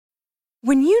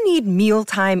When you need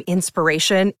mealtime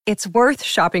inspiration, it's worth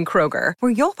shopping Kroger,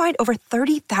 where you'll find over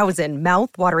 30,000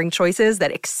 mouth-watering choices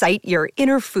that excite your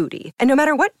inner foodie. And no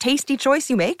matter what tasty choice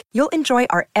you make, you'll enjoy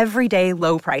our everyday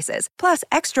low prices, plus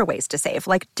extra ways to save,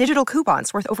 like digital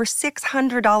coupons worth over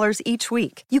 $600 each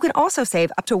week. You can also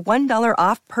save up to $1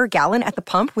 off per gallon at the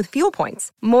pump with fuel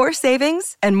points. More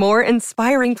savings and more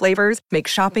inspiring flavors make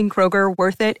shopping Kroger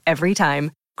worth it every time.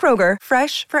 Kroger,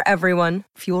 fresh for everyone.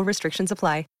 Fuel restrictions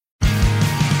apply.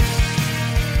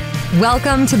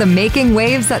 Welcome to the Making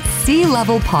Waves at Sea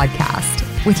Level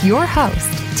podcast with your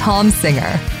host, Tom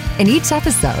Singer. In each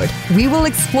episode, we will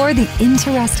explore the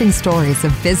interesting stories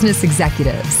of business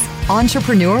executives,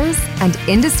 entrepreneurs, and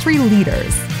industry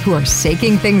leaders who are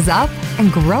shaking things up and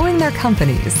growing their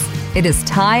companies. It is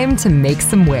time to make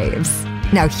some waves.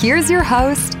 Now here's your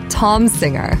host, Tom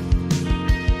Singer.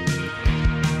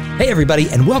 Hey everybody,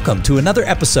 and welcome to another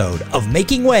episode of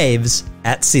Making Waves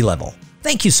at Sea Level.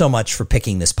 Thank you so much for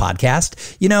picking this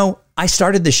podcast. You know, I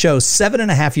started the show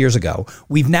 7.5 years ago.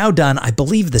 We've now done, I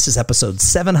believe this is episode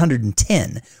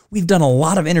 710. We've done a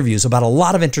lot of interviews about a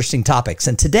lot of interesting topics.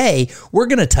 And today we're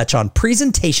going to touch on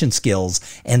presentation skills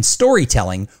and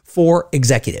storytelling for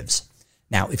executives.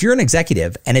 Now, if you're an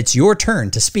executive and it's your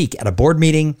turn to speak at a board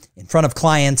meeting, in front of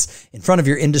clients, in front of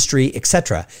your industry,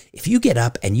 etc., if you get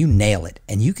up and you nail it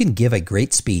and you can give a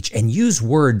great speech and use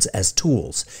words as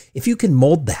tools, if you can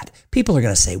mold that, people are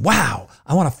going to say, wow,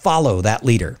 I want to follow that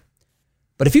leader.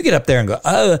 But if you get up there and go,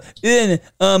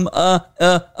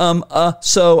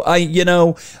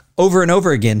 over and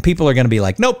over again, people are going to be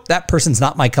like, nope, that person's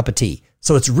not my cup of tea.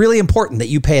 So it's really important that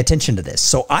you pay attention to this.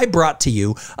 So I brought to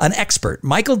you an expert,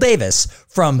 Michael Davis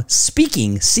from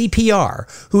Speaking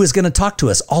CPR, who is going to talk to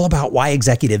us all about why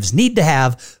executives need to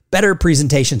have better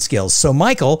presentation skills. So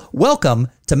Michael, welcome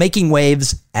to Making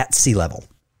Waves at Sea Level.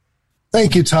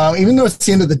 Thank you, Tom. Even though it's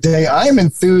the end of the day, I am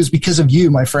enthused because of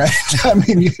you, my friend. I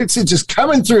mean, it's just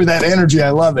coming through that energy. I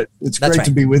love it. It's great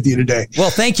to be with you today. Well,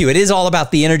 thank you. It is all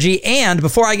about the energy. And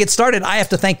before I get started, I have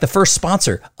to thank the first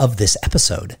sponsor of this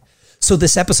episode. So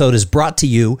this episode is brought to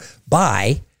you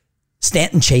by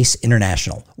Stanton Chase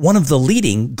International, one of the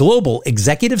leading global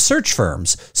executive search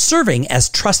firms serving as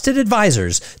trusted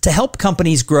advisors to help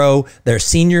companies grow their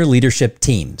senior leadership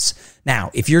teams. Now,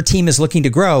 if your team is looking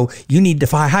to grow, you need to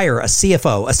hire a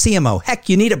CFO, a CMO. Heck,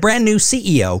 you need a brand new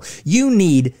CEO. You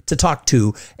need to talk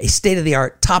to a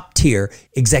state-of-the-art, top-tier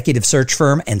executive search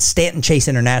firm, and Stanton Chase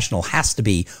International has to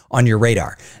be on your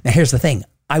radar. Now, here's the thing.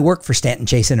 I work for Stanton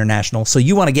Chase International, so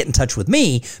you want to get in touch with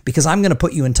me because I'm going to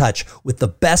put you in touch with the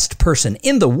best person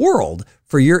in the world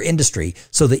for your industry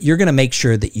so that you're going to make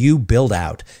sure that you build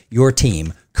out your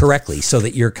team correctly so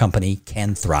that your company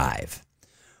can thrive.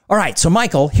 All right, so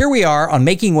Michael, here we are on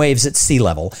Making Waves at Sea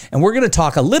Level, and we're going to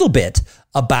talk a little bit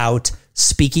about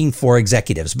speaking for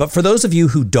executives. But for those of you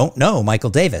who don't know Michael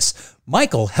Davis,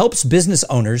 Michael helps business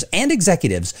owners and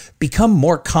executives become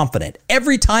more confident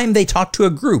every time they talk to a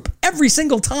group, every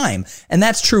single time. And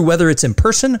that's true whether it's in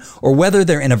person or whether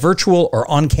they're in a virtual or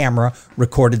on-camera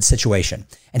recorded situation.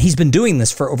 And he's been doing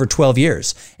this for over 12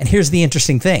 years. And here's the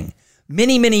interesting thing.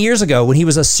 Many, many years ago, when he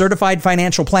was a certified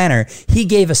financial planner, he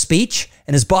gave a speech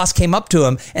and his boss came up to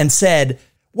him and said,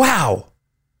 wow,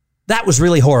 that was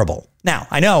really horrible. Now,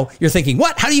 I know you're thinking,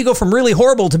 what? How do you go from really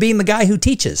horrible to being the guy who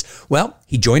teaches? Well,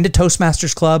 he joined a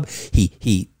Toastmasters club.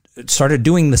 He started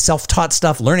doing the self-taught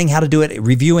stuff, learning how to do it,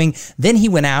 reviewing. Then he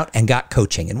went out and got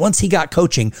coaching. And once he got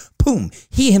coaching, boom,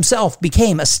 he himself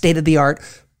became a state-of-the-art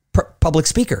public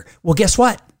speaker. Well, guess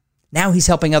what? Now he's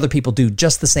helping other people do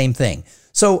just the same thing.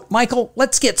 So, Michael,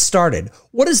 let's get started.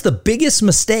 What is the biggest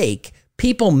mistake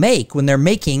people make when they're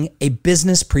making a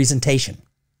business presentation?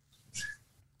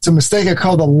 It's a mistake I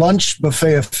call the lunch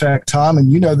buffet effect, Tom.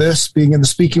 And you know this, being in the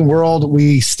speaking world,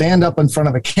 we stand up in front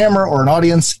of a camera or an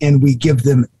audience and we give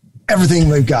them everything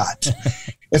they've got.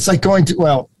 It's like going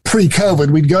to, pre-COVID,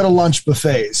 we'd go to lunch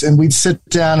buffets and we'd sit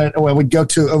down we'd go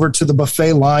over to the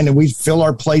buffet line and we'd fill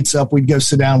our plates up. We'd go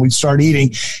sit down, we'd start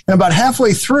eating. And about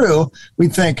halfway through,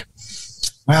 we'd think,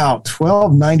 wow,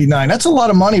 $12.99. That's a lot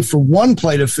of money for one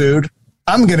plate of food.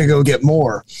 I'm going to go get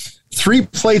more. 3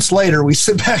 plates later, we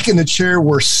sit back in the chair,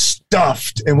 we're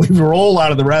stuffed, and we roll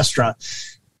out of the restaurant.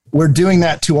 We're doing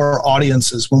that to our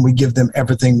audiences when we give them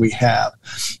everything we have.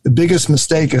 The biggest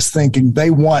mistake is thinking they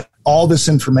want all this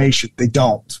information. They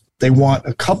don't. They want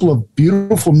a couple of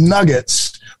beautiful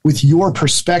nuggets with your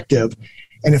perspective,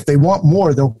 and if they want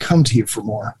more, they'll come to you for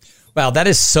more. Wow, that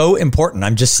is so important.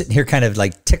 I'm just sitting here kind of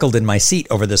like tickled in my seat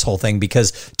over this whole thing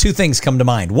because 2 things come to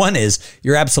mind. One is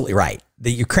you're absolutely right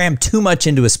that you cram too much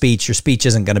into a speech. Your speech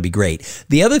isn't going to be great.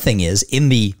 The other thing is in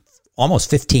the almost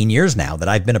 15 years now that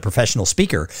I've been a professional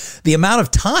speaker, the amount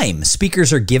of time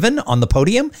speakers are given on the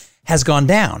podium has gone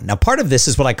down. Now, part of this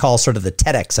is what I call sort of the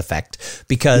TEDx effect,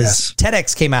 because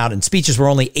TEDx came out and speeches were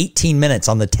only 18 minutes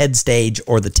on the TED stage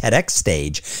or the TEDx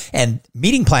stage. And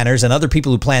meeting planners and other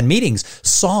people who plan meetings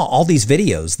saw all these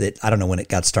videos that, I don't know when it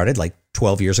got started, like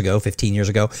 12 years ago, 15 years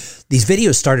ago. These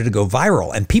videos started to go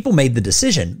viral and people made the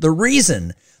decision. The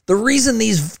reason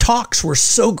these talks were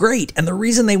so great and the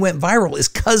reason they went viral is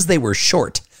because they were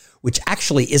short, which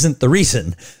actually isn't the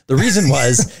reason. The reason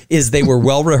is they were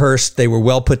well rehearsed, they were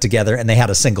well put together, and they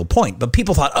had a single point. But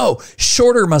people thought, oh,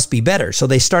 shorter must be better. So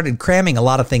they started cramming a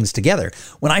lot of things together.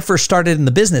 When I first started in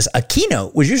the business, a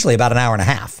keynote was usually about an hour and a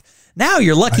half. Now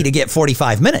you're lucky to get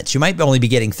 45 minutes. You might only be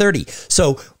getting 30.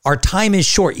 So our time is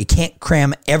short. You can't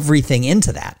cram everything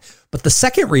into that. But the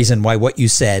second reason why what you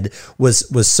said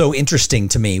was so interesting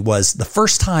to me was the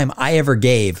first time I ever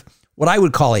gave what I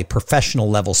would call a professional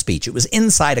level speech. It was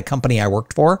inside a company I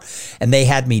worked for, and they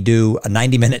had me do a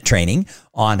 90-minute training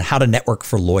on how to network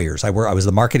for lawyers. I was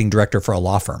the marketing director for a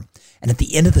law firm. And at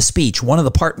the end of the speech, one of the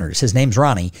partners, his name's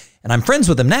Ronnie, and I'm friends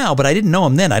with him now, but I didn't know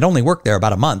him then. I'd only worked there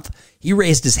about a month. He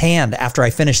raised his hand after I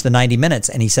finished the 90 minutes,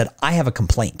 and he said, I have a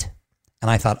complaint.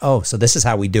 And I thought, oh, so this is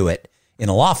how we do it in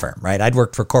a law firm, right? I'd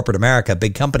worked for corporate America,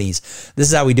 big companies. This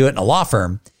is how we do it in a law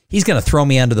firm. He's going to throw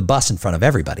me under the bus in front of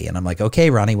everybody. And I'm like, okay,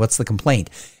 Ronnie, what's the complaint?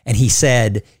 And he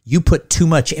said, you put too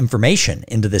much information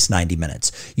into this 90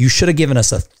 minutes. You should have given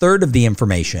us a third of the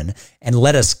information and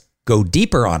let us go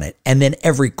deeper on it. And then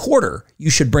every quarter, you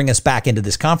should bring us back into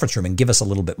this conference room and give us a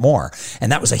little bit more.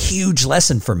 And that was a huge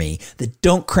lesson for me, that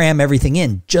don't cram everything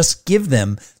in. Just give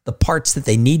them the parts that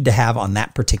they need to have on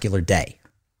that particular day.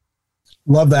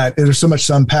 Love that. There's so much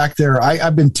to unpack there.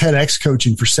 I've been TEDx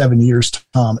coaching for 7 years,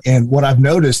 Tom. And what I've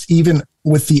noticed, even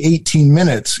with the 18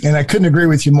 minutes, and I couldn't agree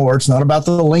with you more, it's not about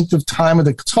the length of time of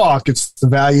the talk, it's the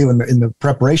value in the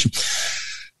preparation.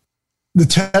 The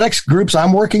TEDx groups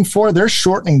I'm working for, they're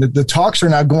shortening. The talks are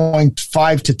now going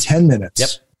 5 to 10 minutes. Yep.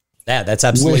 Yeah, that's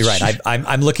absolutely right.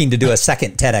 I'm looking to do a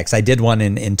second TEDx. I did one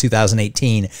in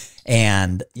 2018.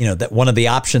 And, that one of the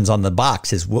options on the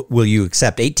box is, will you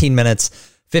accept 18 minutes,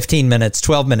 15 minutes,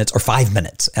 12 minutes, or 5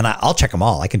 minutes? And I'll check them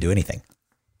all. I can do anything.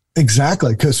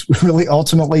 Exactly. Because really,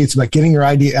 ultimately, it's about getting your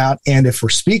idea out. And if we're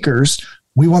speakers,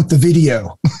 we want the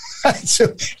video.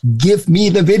 So give me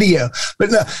the video.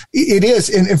 But no, it is.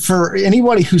 And for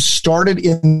anybody who started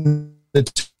in the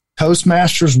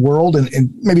Toastmasters world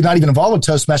and maybe not even involved with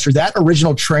Toastmasters, that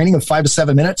original training of 5 to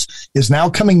 7 minutes is now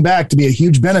coming back to be a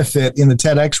huge benefit in the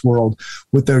TEDx world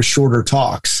with those shorter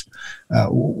talks.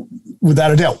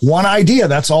 Without a doubt, one idea,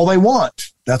 that's all they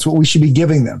want. That's what we should be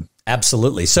giving them.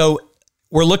 Absolutely. So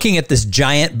we're looking at this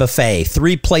giant buffet,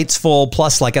 3 plates full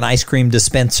plus like an ice cream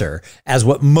dispenser, as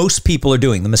what most people are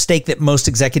doing. The mistake that most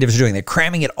executives are doing, they're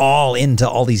cramming it all into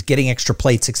all these getting extra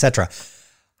plates, etc.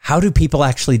 How do people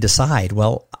actually decide,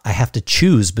 well, I have to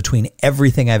choose between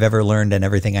everything I've ever learned and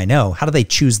everything I know? How do they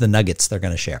choose the nuggets they're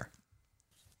going to share?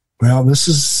 Well, this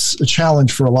is a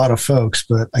challenge for a lot of folks,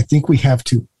 but I think we have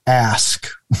to ask.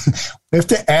 We have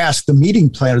to ask the meeting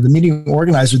planner, the meeting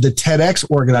organizer, the TEDx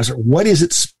organizer, what is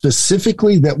it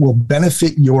specifically that will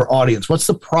benefit your audience? What's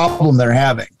the problem they're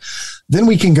having? Then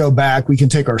we can go back, we can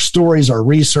take our stories, our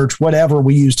research, whatever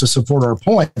we use to support our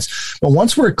points. But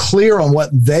once we're clear on what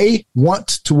they want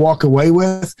to walk away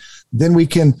with, then we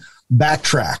can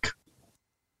backtrack.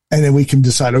 And then we can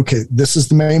decide, okay, this is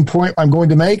the main point I'm going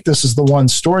to make. This is the one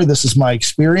story. This is my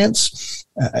experience.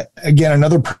 Again,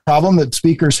 another problem that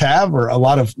speakers have, or a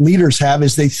lot of leaders have,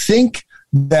 is they think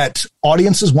that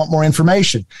audiences want more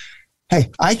information.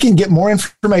 Hey, I can get more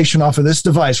information off of this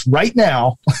device right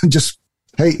now. Just,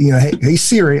 hey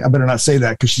Siri, I better not say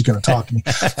that because she's going to talk to me.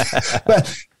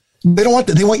 But they don't want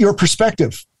that. They want your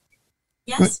perspective.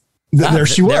 Yes. There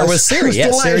she was. There was Siri.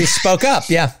 Yes, Siri spoke up.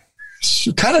 Yeah.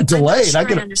 She kind of delayed. I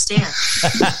understand.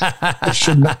 I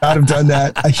should not have done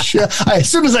that. As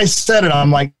soon as I said it,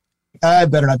 I'm like, I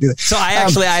better not do that. So I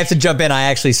have to jump in. I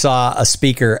actually saw a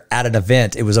speaker at an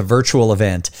event. It was a virtual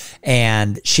event,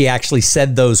 and she actually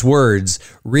said those words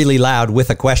really loud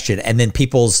with a question, and then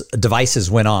people's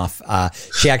devices went off.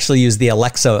 She actually used the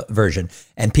Alexa version,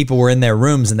 and people were in their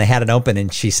rooms and they had it open,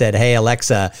 and she said, "Hey,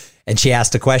 Alexa," and she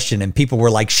asked a question, and people were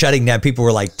like shutting down. People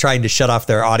were like trying to shut off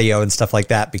their audio and stuff like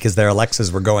that because their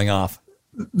Alexas were going off.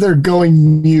 They're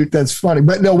going mute. That's funny.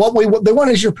 But no, what they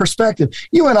want is your perspective.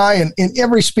 You and I, and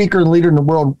every speaker and leader in the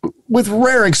world, with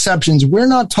rare exceptions, we're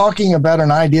not talking about an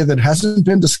idea that hasn't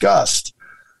been discussed.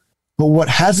 But what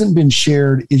hasn't been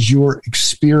shared is your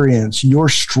experience. experience, your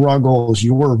struggles,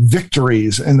 your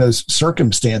victories in those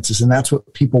circumstances. And that's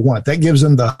what people want. That gives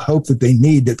them the hope that they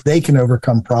need, that they can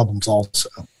overcome problems also.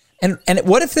 And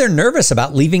what if they're nervous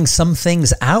about leaving some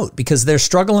things out because their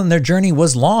struggle and their journey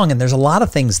was long and there's a lot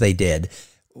of things they did?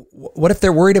 What if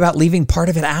they're worried about leaving part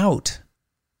of it out?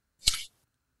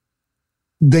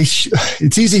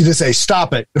 It's easy to say,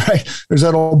 stop it, right? There's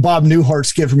that old Bob Newhart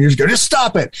skit from years ago. Just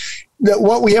stop it.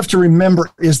 What we have to remember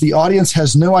is the audience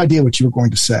has no idea what you were going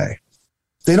to say.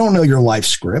 They don't know your life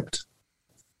script.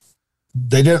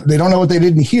 They don't know what they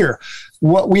didn't hear.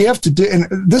 What we have to do,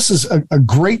 and this is a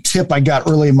great tip I got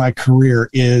early in my career,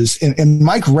 is, and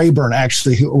Mike Rayburn,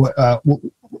 actually, who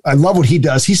I love what he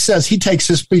does. He says he takes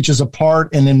his speeches apart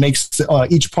and then makes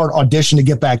each part audition to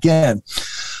get back in.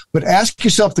 But ask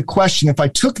yourself the question, if I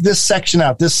took this section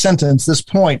out, this sentence, this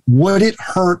point, would it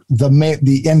hurt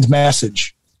the end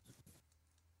message?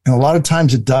 And a lot of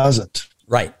times it doesn't.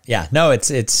 Right. Yeah. No,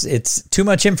 it's too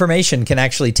much information can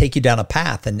actually take you down a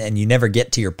path and you never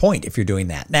get to your point if you're doing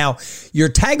that. Now, your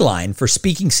tagline for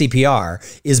Speaking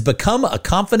CPR is become a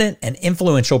confident and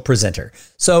influential presenter.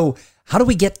 So how do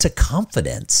we get to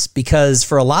confidence? Because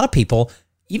for a lot of people,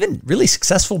 even really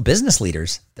successful business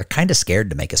leaders, they're kind of scared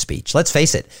to make a speech. Let's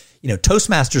face it.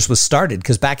 Toastmasters was started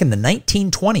because back in the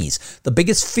 1920s, the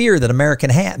biggest fear that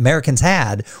Americans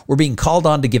had were being called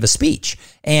on to give a speech.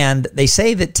 And they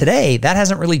say that today that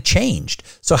hasn't really changed.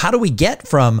 So how do we get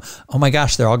from, oh my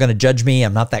gosh, they're all going to judge me,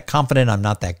 I'm not that confident, I'm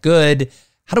not that good.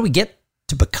 How do we get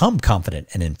to become confident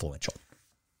and influential?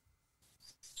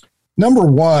 Number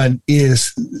one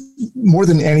is, more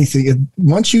than anything,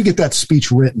 once you get that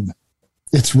speech written,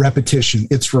 it's repetition,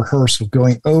 it's rehearsal,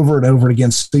 going over and over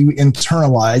again. So you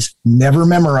internalize, never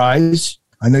memorize.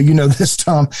 I know you know this,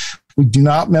 Tom. We do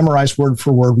not memorize word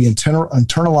for word. We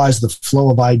internalize the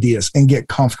flow of ideas and get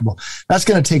comfortable. That's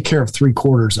going to take care of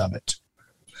 3/4 of it.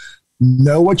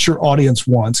 Know what your audience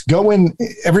wants. Go in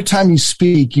every time you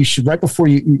speak. You should, right before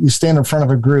you stand in front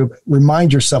of a group,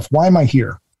 remind yourself, why am I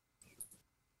here?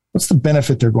 What's the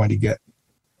benefit they're going to get?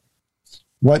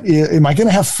 Am I going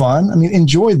to have fun? I mean,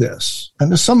 enjoy this.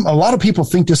 And a lot of people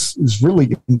think this is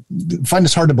find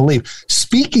this hard to believe.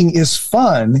 Speaking is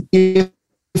fun if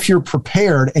you're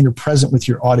prepared and you're present with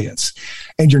your audience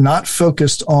and you're not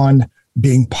focused on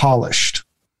being polished.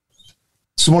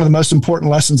 So one of the most important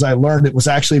lessons I learned, it was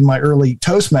actually in my early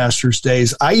Toastmasters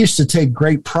days. I used to take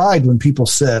great pride when people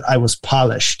said I was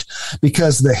polished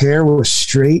because the hair was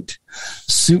straight,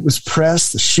 suit was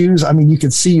pressed, the shoes. I mean, you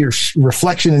could see your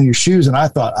reflection in your shoes. And I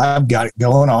thought, I've got it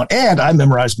going on. And I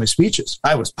memorized my speeches.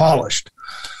 I was polished.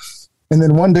 And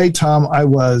then one day, Tom, I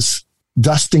was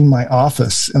dusting my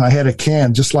office and I had a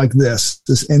can just like this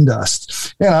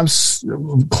Indust. And I'm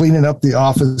cleaning up the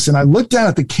office and I looked down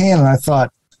at the can and I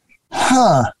thought,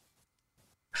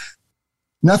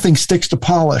 nothing sticks to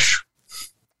polish.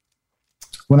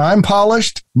 When I'm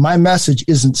polished, my message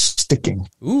isn't sticking.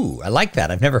 Ooh, I like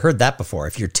that. I've never heard that before.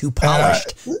 If you're too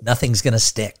polished, nothing's going to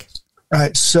stick.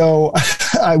 Right. So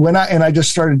I went out and I just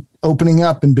started opening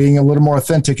up and being a little more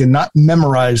authentic and not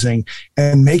memorizing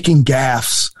and making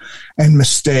gaffes and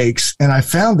mistakes. And I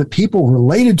found that people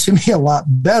related to me a lot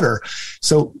better.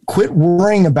 So quit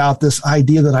worrying about this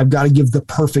idea that I've got to give the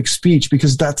perfect speech,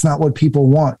 because that's not what people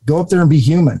want. Go up there and be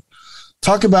human.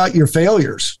 Talk about your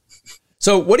failures.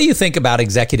 So what do you think about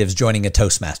executives joining a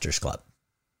Toastmasters Club?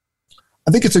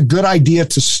 I think it's a good idea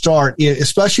to start,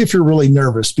 especially if you're really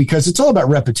nervous, because it's all about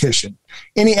repetition.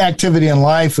 Any activity in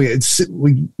life,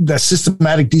 that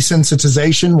systematic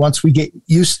desensitization, once we get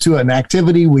used to an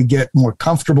activity, we get more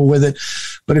comfortable with it.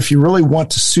 But if you really want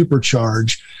to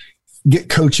supercharge, get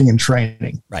coaching and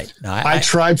training. Right. No, I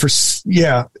tried for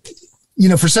 7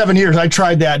 years, I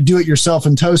tried that do-it-yourself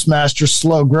and Toastmasters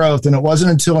slow growth. And it wasn't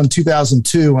until in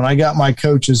 2002 when I got my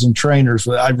coaches and trainers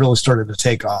that I really started to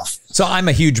take off. So I'm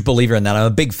a huge believer in that. I'm a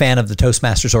big fan of the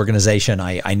Toastmasters organization.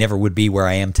 I never would be where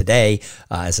I am today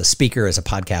as a speaker, as a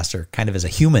podcaster, kind of as a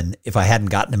human if I hadn't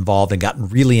gotten involved and gotten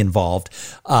really involved.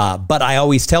 But I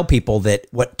always tell people that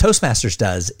what Toastmasters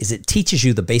does is it teaches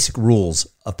you the basic rules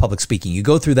of public speaking. You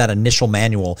go through that initial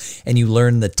manual and you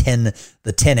learn the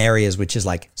 10 areas, which is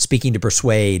like speaking to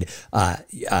persuade,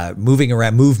 moving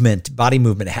around, movement, body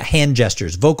movement, hand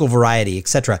gestures, vocal variety,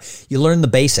 etc. You learn the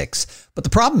basics. But the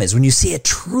problem is when you see a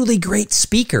truly great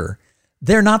speaker,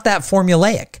 they're not that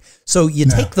formulaic. So you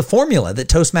take the formula that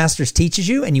Toastmasters teaches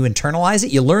you and you internalize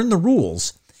it, you learn the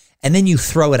rules, and then you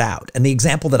throw it out. And the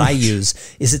example that I use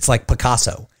is it's like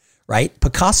Picasso, right?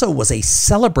 Picasso was a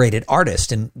celebrated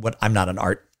artist in what I'm not an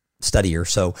art studier.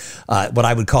 So what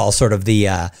I would call sort of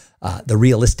the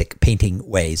realistic painting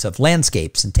ways of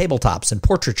landscapes and tabletops and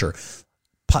portraiture.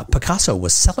 Picasso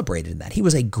was celebrated in that. He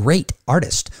was a great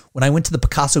artist. When I went to the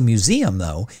Picasso Museum,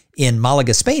 though, in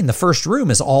Malaga, Spain, the first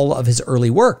room is all of his early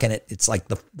work. And it's like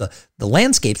the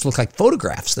landscapes look like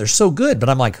photographs. They're so good. But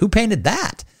I'm like, who painted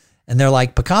that? And they're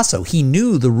like, Picasso. He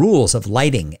knew the rules of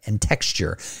lighting and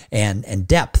texture and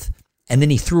depth. And then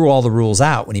he threw all the rules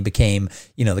out when he became,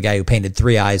 the guy who painted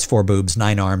 3 eyes, 4 boobs,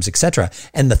 9 arms, etc.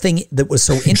 And the thing that was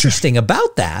so interesting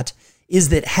about that is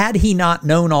that had he not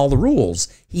known all the rules,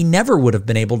 he never would have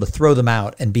been able to throw them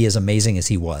out and be as amazing as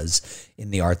he was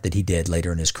in the art that he did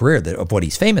later in his career, of what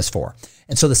he's famous for.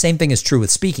 And so the same thing is true with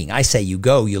speaking. I say you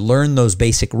learn those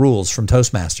basic rules from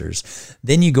Toastmasters.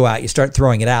 Then you go out, you start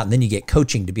throwing it out, and then you get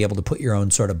coaching to be able to put your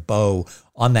own sort of bow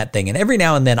on that thing. And every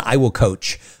now and then I will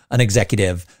coach an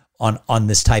executive on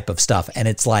this type of stuff. And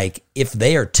it's like, if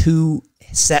they are too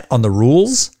set on the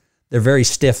rules, they're very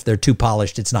stiff, they're too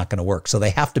polished, it's not going to work. So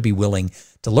they have to be willing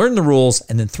to learn the rules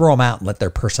and then throw them out and let their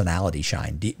personality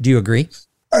shine. Do you agree?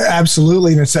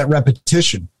 Absolutely. And it's that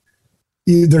repetition.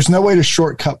 There's no way to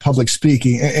shortcut public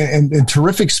speaking. And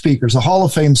terrific speakers, the Hall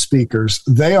of Fame speakers,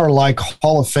 they are like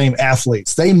Hall of Fame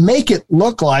athletes. They make it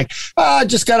look like, I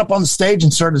just got up on the stage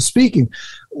and started speaking.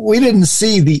 We didn't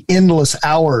see the endless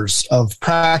hours of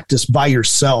practice by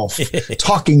yourself,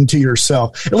 talking to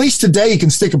yourself. At least today you can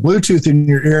stick a Bluetooth in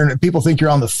your ear and people think you're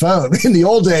on the phone. In the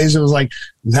old days, it was like,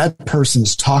 that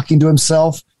person's talking to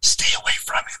himself. Stay away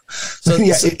from him. So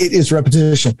it is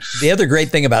repetition. The other great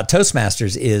thing about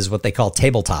Toastmasters is what they call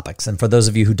table topics. And for those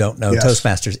of you who don't know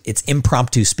Toastmasters, it's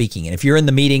impromptu speaking. And if you're in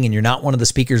the meeting and you're not one of the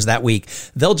speakers that week,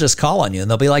 they'll just call on you and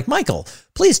they'll be like, Michael,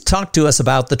 please talk to us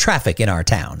about the traffic in our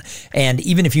town. And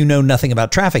even if you know nothing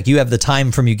about traffic, you have the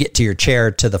time from you get to your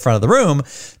chair to the front of the room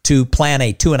to plan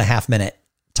a 2.5 minute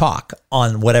talk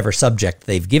on whatever subject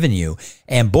they've given you.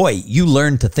 And boy, you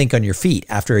learn to think on your feet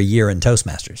after a year in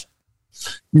Toastmasters.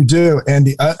 You do. And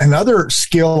another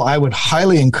skill I would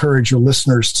highly encourage your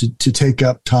listeners to take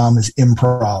up, Tom, is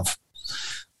improv.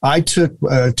 I took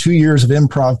 2 years of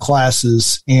improv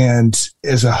classes, and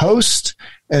as a host,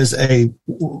 as a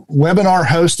webinar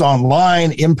host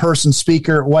online, in-person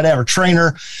speaker, whatever,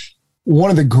 trainer,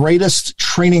 one of the greatest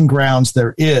training grounds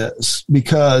there is,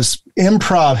 because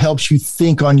improv helps you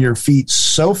think on your feet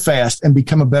so fast and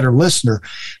become a better listener.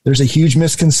 There's a huge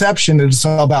misconception that it's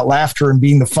all about laughter and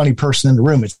being the funny person in the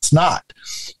room. It's not.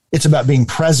 It's about being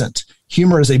present.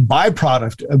 Humor is a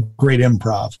byproduct of great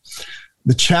improv.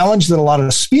 The challenge that a lot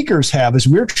of speakers have is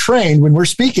we're trained when we're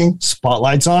speaking,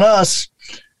 spotlight's on us.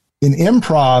 In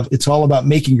improv, it's all about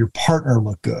making your partner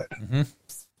look good. Mm-hmm.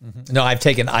 Mm-hmm. No, I've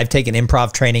taken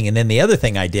improv training. And then the other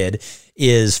thing I did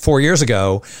is 4 years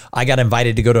ago, I got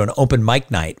invited to go to an open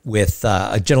mic night with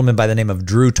a gentleman by the name of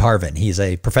Drew Tarvin. He's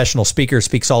a professional speaker,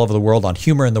 speaks all over the world on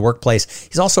humor in the workplace.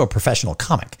 He's also a professional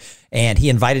comic. And he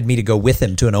invited me to go with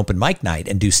him to an open mic night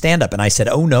and do stand-up. And I said,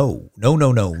 oh, no.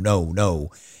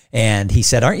 And he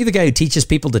said, aren't you the guy who teaches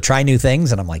people to try new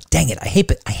things? And I'm like, dang it, I hate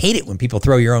it when people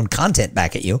throw your own content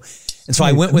back at you. And so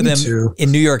I went with him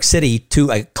in New York City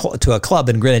to a club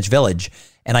in Greenwich Village,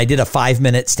 and I did a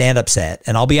 5-minute stand-up set.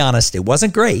 And I'll be honest, it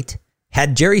wasn't great.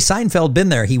 Had Jerry Seinfeld been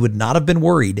there, he would not have been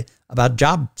worried about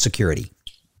job security.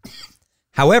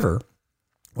 However,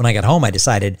 when I got home, I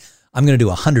decided I'm going to do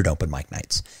 100 open mic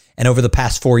nights. And over the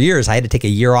past 4 years, I had to take a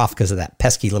year off because of that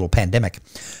pesky little pandemic.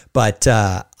 But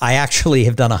I actually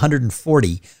have done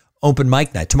 140 open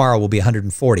mic night. Tomorrow will be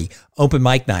 140 open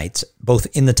mic nights, both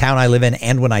in the town I live in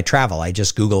and when I travel. I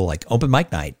just Google like open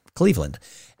mic night, Cleveland.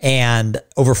 And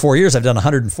over 4 years, I've done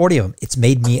 140 of them. It's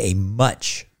made me a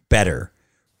much better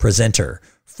presenter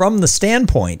from the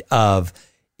standpoint of,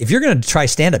 if you're going to try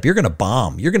stand-up, you're going to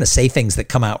bomb. You're going to say things that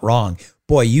come out wrong.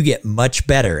 Boy, you get much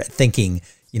better at thinking,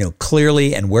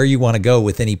 clearly and where you want to go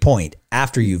with any point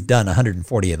after you've done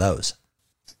 140 of those.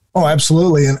 Oh,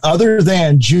 absolutely. And other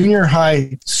than junior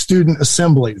high student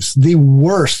assemblies, the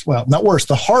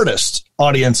hardest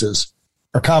audiences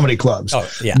are comedy clubs. Oh,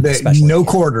 yeah. No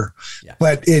quarter,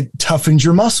 but it toughens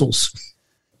your muscles.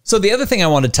 So the other thing I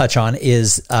want to touch on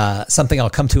is something I'll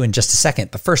come to in just a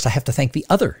second. But first, I have to thank the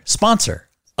other sponsor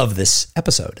of this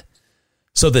episode.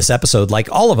 So this episode,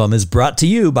 like all of them, is brought to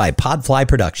you by Podfly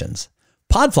Productions.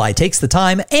 Podfly takes the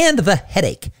time and the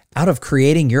headache out of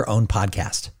creating your own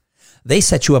podcast. They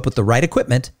set you up with the right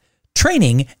equipment,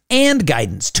 training, and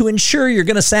guidance to ensure you're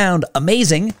going to sound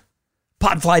amazing.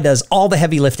 Podfly does all the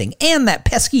heavy lifting and that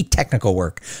pesky technical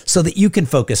work so that you can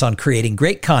focus on creating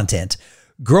great content,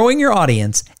 growing your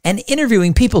audience, and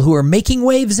interviewing people who are making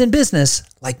waves in business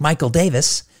like Michael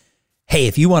Davis. Hey,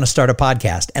 if you want to start a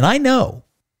podcast, and I know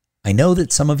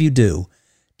that some of you do,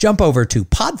 jump over to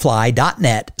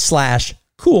podfly.net/great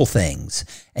cool things.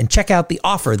 And check out the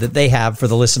offer that they have for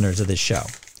the listeners of this show.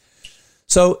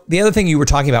 So the other thing you were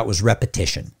talking about was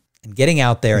repetition and getting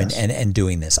out there and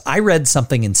doing this. I read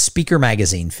something in Speaker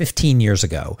Magazine 15 years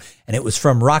ago, and it was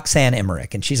from Roxanne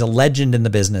Emmerich, and she's a legend in the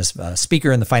business, a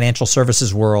speaker in the financial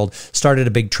services world, started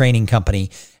a big training company.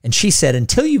 And she said,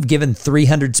 until you've given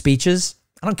 300 speeches,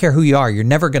 I don't care who you are, you're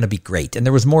never going to be great. And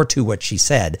there was more to what she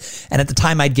said. And at the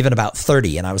time I'd given about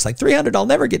 30, and I was like, 300, I'll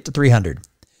never get to 300.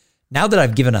 Now that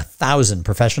I've given 1,000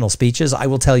 professional speeches, I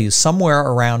will tell you somewhere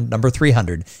around number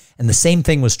 300, and the same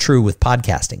thing was true with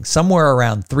podcasting, somewhere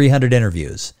around 300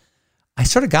 interviews, I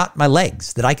sort of got my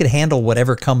legs that I could handle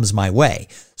whatever comes my way.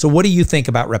 So what do you think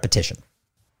about repetition?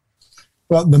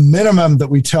 Well, the minimum that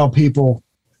we tell people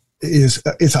is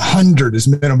 100 is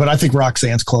minimum, but I think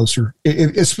Roxanne's closer.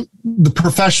 It's the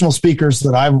professional speakers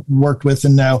that I've worked with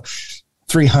and know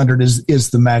 300 is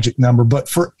the magic number. But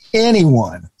for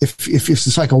anyone, if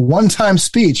it's like a one-time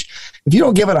speech, if you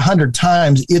don't give it 100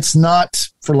 times, it's not,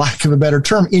 for lack of a better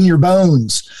term, in your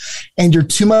bones, and you're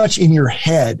too much in your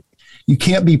head. You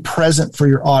can't be present for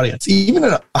your audience. Even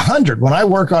at 100, when I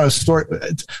work on a story,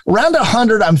 around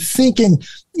 100, I'm thinking,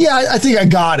 yeah, I think I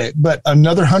got it. But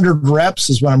another 100 reps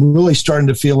is when I'm really starting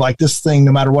to feel like this thing,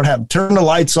 no matter what happens, turn the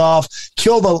lights off,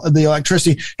 kill the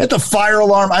electricity, hit the fire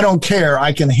alarm. I don't care.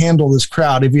 I can handle this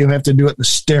crowd if you have to do it in the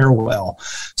stairwell.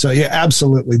 So yeah,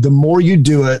 absolutely. The more you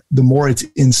do it, the more it's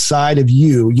inside of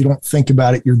you. You don't think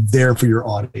about it. You're there for your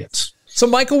audience. So,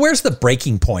 Michael, where's the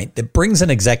breaking point that brings an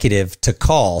executive to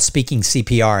call Speaking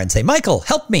CPR and say, Michael,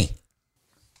 help me?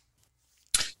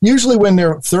 Usually when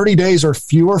they're 30 days or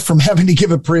fewer from having to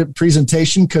give a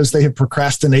presentation because they have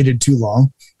procrastinated too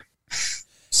long.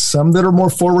 Some that are more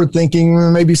forward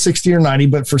thinking, maybe 60 or 90,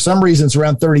 but for some reason it's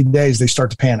around 30 days, they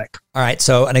start to panic. All right.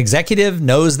 So an executive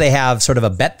knows they have sort of a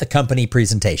bet the company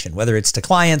presentation, whether it's to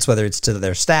clients, whether it's to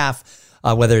their staff,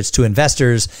 whether it's to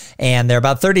investors, and they're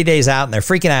about 30 days out and they're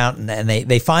freaking out and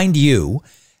they find you.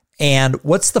 And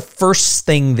what's the first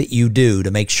thing that you do to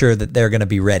make sure that they're going to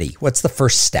be ready? What's the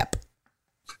first step?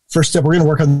 First step, we're going to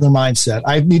work on their mindset.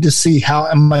 I need to see how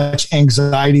much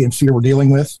anxiety and fear we're dealing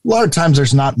with. A lot of times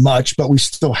there's not much, but we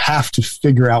still have to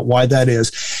figure out why that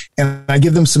is. And I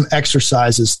give them some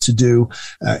exercises to do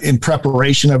in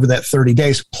preparation over that 30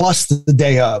 days, plus the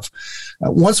day of.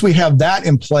 Once we have that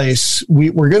in place,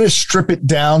 we're going to strip it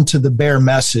down to the bare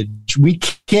message. We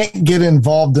can't get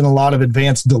involved in a lot of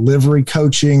advanced delivery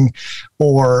coaching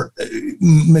or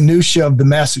minutia of the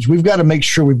message. We've got to make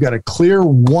sure we've got a clear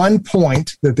one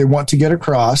point that they want to get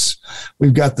across.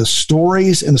 We've got the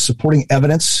stories and the supporting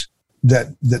evidence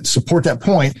that support that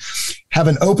point. Have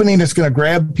an opening that's going to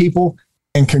grab people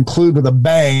and conclude with a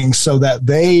bang so that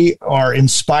they are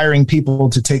inspiring people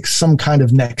to take some kind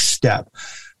of next step.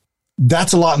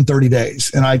 That's a lot in 30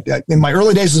 days. And I in my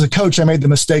early days as a coach, I made the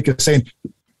mistake of saying,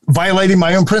 violating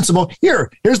my own principle,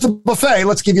 here's the buffet,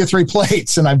 let's give you 3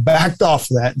 plates. And I backed off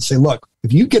that and say, look,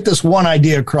 if you get this one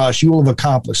idea across, you will have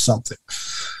accomplished something.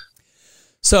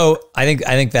 So I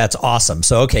think that's awesome.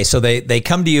 So, okay. So they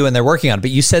come to you and they're working on it,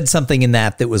 but you said something in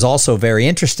that was also very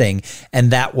interesting.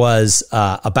 And that was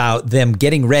about them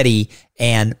getting ready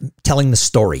and telling the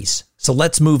stories. So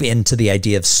let's move into the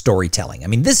idea of storytelling. I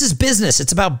mean, this is business.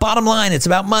 It's about bottom line. It's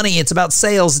about money. It's about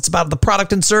sales. It's about the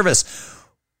product and service.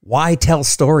 Why tell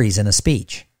stories in a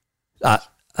speech?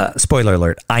 Spoiler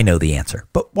alert, I know the answer.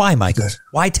 But why, Michael?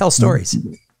 Why tell stories?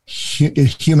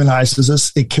 It humanizes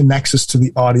us. It connects us to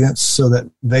the audience so that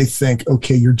they think,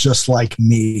 okay, you're just like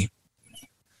me.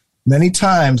 Many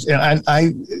times, and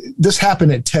this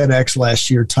happened at TEDx last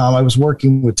year, Tom. I was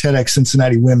working with TEDx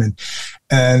Cincinnati women,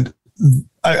 and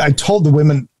I told the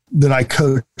women that I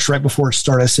coached right before it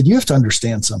started, I said, you have to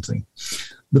understand something.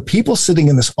 The people sitting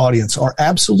in this audience are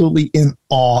absolutely in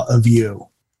awe of you,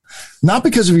 not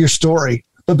because of your story,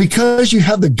 but because you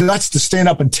have the guts to stand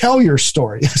up and tell your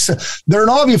story. So they're in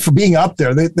awe of you for being up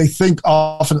there. They think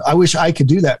often, I wish I could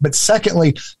do that. But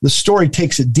secondly, the story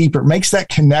takes it deeper, makes that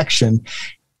connection.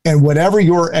 And whatever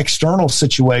your external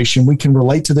situation, we can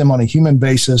relate to them on a human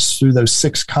basis through those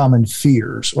 6 common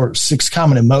fears or 6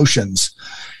 common emotions.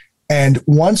 And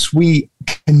once we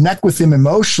connect with them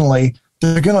emotionally,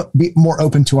 they're going to be more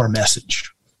open to our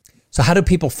message. So how do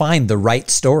people find the right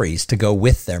stories to go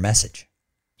with their message?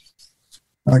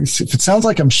 If it sounds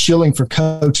like I'm shilling for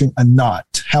coaching, I'm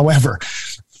not. However,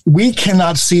 we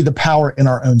cannot see the power in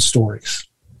our own stories.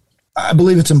 I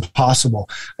believe it's impossible.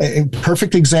 A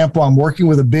perfect example, I'm working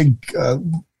with a big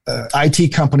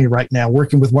IT company right now,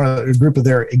 working with a group of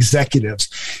their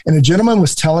executives. And a gentleman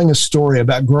was telling a story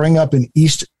about growing up in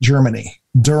East Germany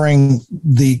during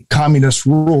the communist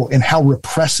rule and how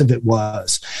repressive it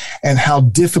was and how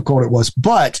difficult it was.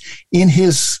 But in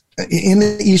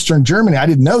Eastern Germany, I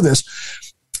didn't know this,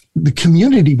 the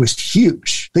community was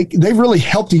huge. They really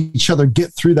helped each other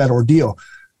get through that ordeal.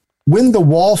 When the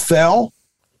wall fell,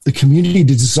 the community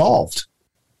dissolved.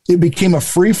 It became a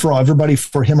free-for-all, everybody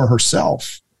for him or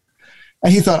herself.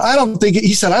 And he thought, I don't think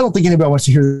anybody wants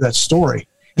to hear that story.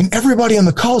 And everybody on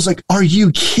the call is like, are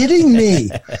you kidding me?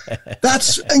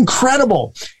 That's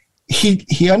incredible.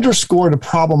 He underscored a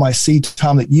problem I see,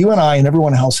 Tom, that you and I and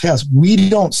everyone else has. We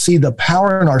don't see the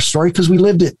power in our story because we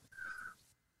lived it.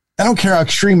 I don't care how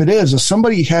extreme it is. If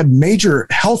somebody had major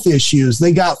health issues,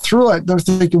 they got through it. They're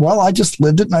thinking, well, I just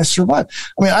lived it and I survived.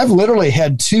 I mean, I've literally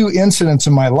had 2 incidents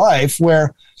in my life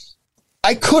where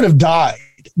I could have died.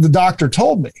 The doctor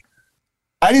told me.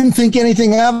 I didn't think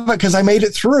anything of it because I made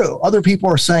it through. Other people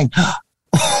are saying,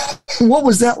 what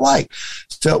was that like?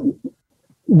 So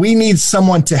we need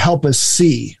someone to help us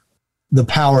see the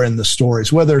power in the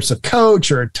stories, whether it's a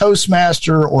coach or a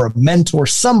Toastmaster or a mentor,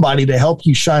 somebody to help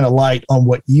you shine a light on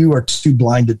what you are too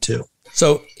blinded to.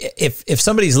 So if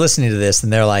somebody's listening to this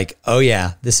and they're like, oh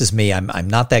yeah, this is me. I'm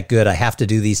not that good. I have to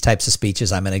do these types of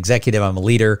speeches. I'm an executive. I'm a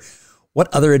leader.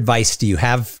 What other advice do you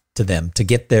have to them to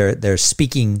get their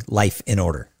speaking life in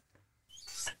order?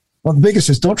 Well, the biggest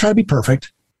is don't try to be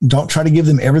perfect. Don't try to give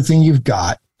them everything you've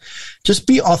got. Just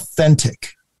be authentic.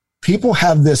 People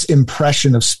have this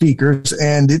impression of speakers,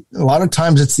 and a lot of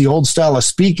times it's the old style of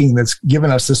speaking that's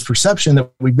given us this perception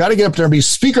that we've got to get up there and be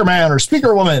speaker man or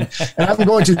speaker woman, and I'm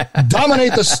going to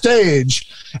dominate the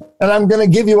stage, and I'm going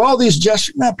to give you all these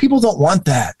gestures. Now, people don't want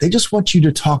that. They just want you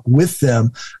to talk with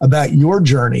them about your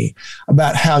journey,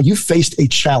 about how you faced a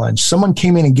challenge. Someone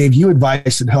came in and gave you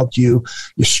advice that helped you.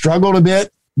 You struggled a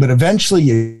bit, but eventually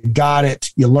you got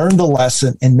it. You learned the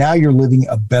lesson, and now you're living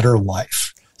a better life.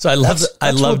 So I love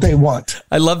what they want.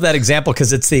 I love that example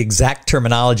because it's the exact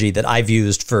terminology that I've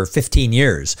used for 15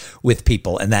 years with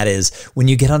people. And that is when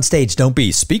you get on stage, don't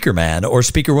be speaker man or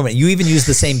speaker woman. You even use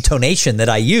the same tonation that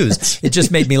I use. It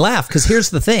just made me laugh because here's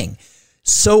the thing.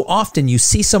 So often you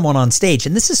see someone on stage,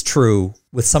 and this is true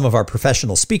with some of our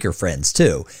professional speaker friends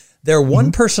too. They're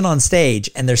one person on stage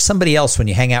and there's somebody else when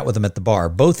you hang out with them at the bar,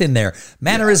 both in their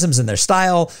mannerisms and their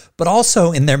style, but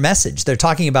also in their message. They're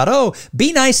talking about, oh,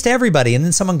 be nice to everybody. And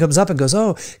then someone comes up and goes,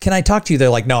 oh, can I talk to you?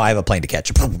 They're like, no, I have a plane to catch.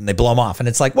 And they blow them off. And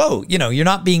it's like, whoa, you're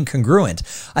not being congruent.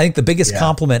 I think the biggest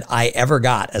compliment I ever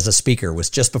got as a speaker was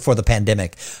just before the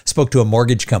pandemic. Spoke to a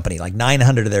mortgage company, like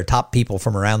 900 of their top people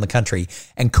from around the country.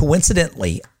 And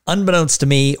coincidentally, unbeknownst to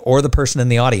me or the person in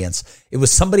the audience, it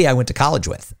was somebody I went to college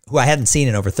with who I hadn't seen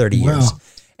in over 30 years.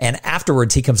 And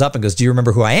afterwards he comes up and goes, do you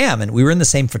remember who I am? And we were in the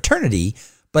same fraternity,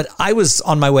 but I was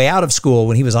on my way out of school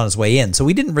when he was on his way in. So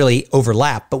we didn't really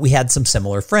overlap, but we had some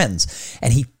similar friends.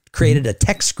 And he created a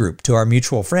text group to our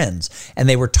mutual friends. And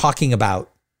they were talking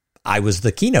about, I was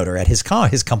the keynoter at his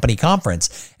company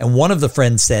conference. And one of the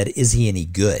friends said, is he any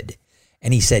good?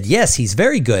 And he said, yes, he's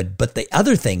very good. But the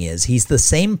other thing is he's the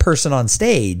same person on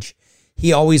stage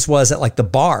he always was at like the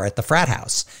bar at the frat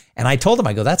house. And I told him,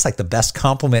 I go, that's like the best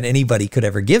compliment anybody could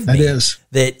ever give me. That is.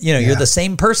 That, you're the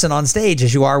same person on stage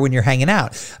as you are when you're hanging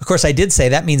out. Of course, I did say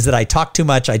that means that I talk too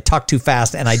much, I talk too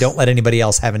fast, and I don't let anybody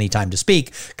else have any time to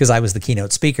speak because I was the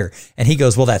keynote speaker. And he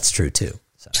goes, well, that's true too.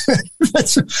 So.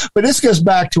 But this goes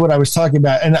back to what I was talking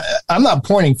about. And I'm not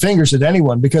pointing fingers at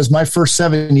anyone because my first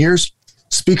 7 years,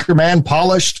 speaker man,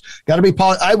 polished, got to be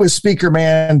polished. I was speaker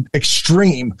man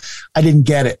extreme. I didn't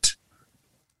get it.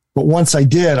 But once I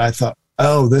did, I thought,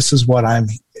 oh, this is what I've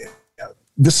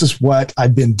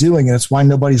been doing. And it's why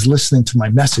nobody's listening to my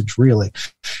message, really.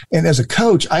 And as a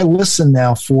coach, I listen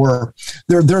now for,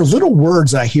 there are little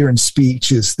words I hear in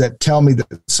speeches that tell me that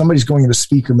somebody's going into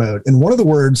speaker mode. And one of the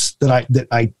words that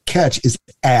I catch is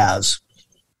as.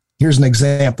 Here's an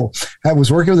example. I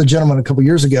was working with a gentleman a couple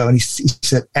years ago, and he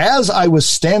said, as I was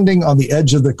standing on the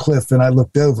edge of the cliff and I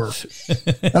looked over,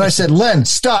 and I said, Len,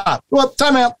 stop. Well,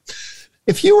 time out.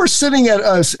 If you were sitting at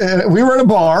us, we were at a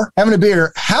bar having a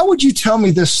beer, how would you tell me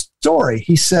this story?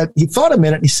 He said, he thought a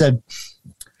minute, and he said,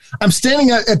 I'm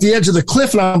standing at the edge of the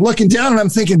cliff and I'm looking down and I'm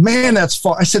thinking, man, that's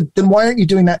far. I said, then why aren't you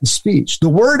doing that in speech? The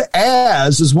word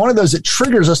as is one of those that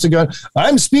triggers us to go,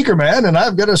 I'm speaker man and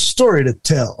I've got a story to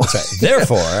tell. That's right.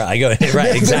 Therefore, I go,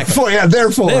 right, exactly.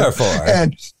 Therefore.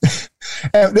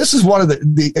 And this is one of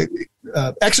the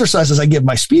exercises I give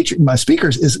my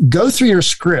speakers is go through your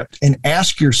script and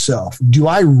ask yourself, do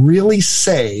I really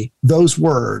say those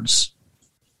words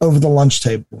over the lunch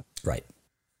table? Right.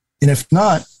 And if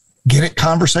not, get it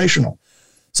conversational.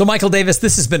 So, Michael Davis,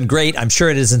 this has been great. I'm sure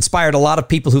it has inspired a lot of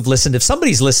people who've listened. If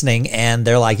somebody's listening and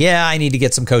they're like, yeah, I need to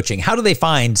get some coaching, how do they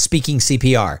find Speaking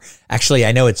CPR? Actually,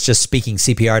 I know it's just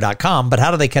speakingcpr.com, but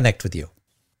how do they connect with you?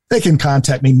 They can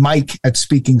contact me, Mike at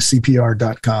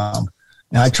speakingcpr.com.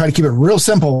 And I try to keep it real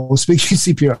simple with Speaking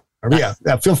CPR. Yeah,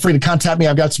 feel free to contact me.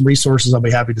 I've got some resources I'll be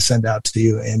happy to send out to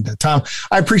you. And Tom,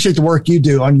 I appreciate the work you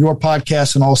do on your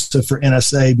podcast and also for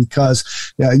NSA,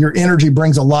 because your energy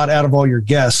brings a lot out of all your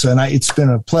guests. And it's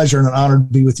been a pleasure and an honor to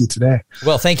be with you today.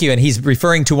 Well, thank you. And he's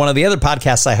referring to one of the other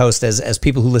podcasts I host. As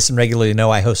people who listen regularly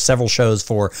know, I host several shows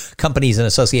for companies and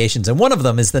associations. And one of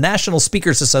them is the National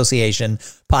Speakers Association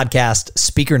podcast,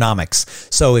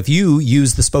 Speakernomics. So if you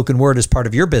use the spoken word as part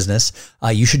of your business,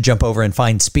 you should jump over and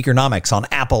find Speakernomics on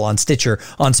Apple, on Stitcher,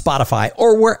 on Spotify,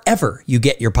 or wherever you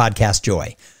get your podcast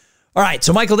joy. All right.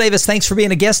 So Michael Davis, thanks for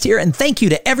being a guest here. And thank you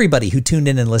to everybody who tuned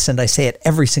in and listened. I say it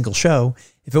every single show.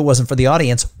 If it wasn't for the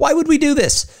audience, why would we do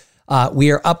this?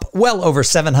 We are up well over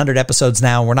 700 episodes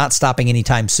now. We're not stopping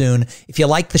anytime soon. If you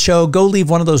like the show, go leave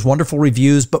one of those wonderful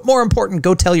reviews. But more important,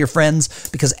 go tell your friends,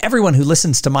 because everyone who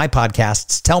listens to my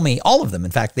podcasts tell me, all of them,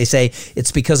 in fact, they say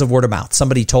it's because of word of mouth.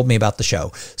 Somebody told me about the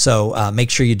show. So make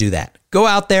sure you do that. Go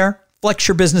out there, flex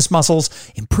your business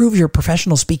muscles, improve your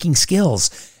professional speaking skills,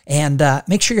 and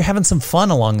make sure you're having some fun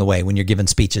along the way when you're giving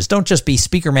speeches. Don't just be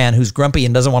speaker man who's grumpy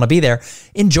and doesn't want to be there.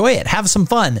 Enjoy it. Have some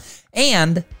fun.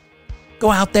 And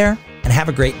go out there and have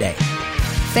a great day.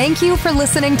 Thank you for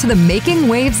listening to the Making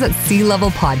Waves at Sea Level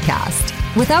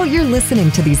podcast. Without your listening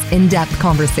to these in-depth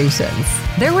conversations,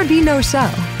 there would be no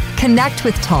show. Connect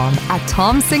with Tom at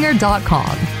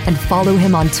tomsinger.com and follow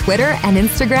him on Twitter and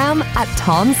Instagram at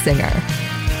tomsinger.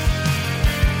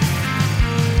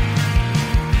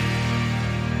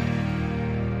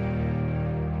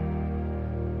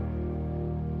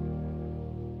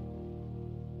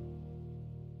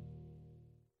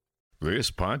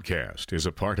 This podcast is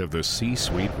a part of the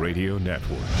C-Suite Radio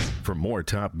Network. For more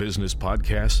top business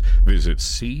podcasts, visit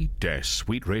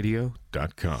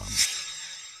c-suiteradio.com.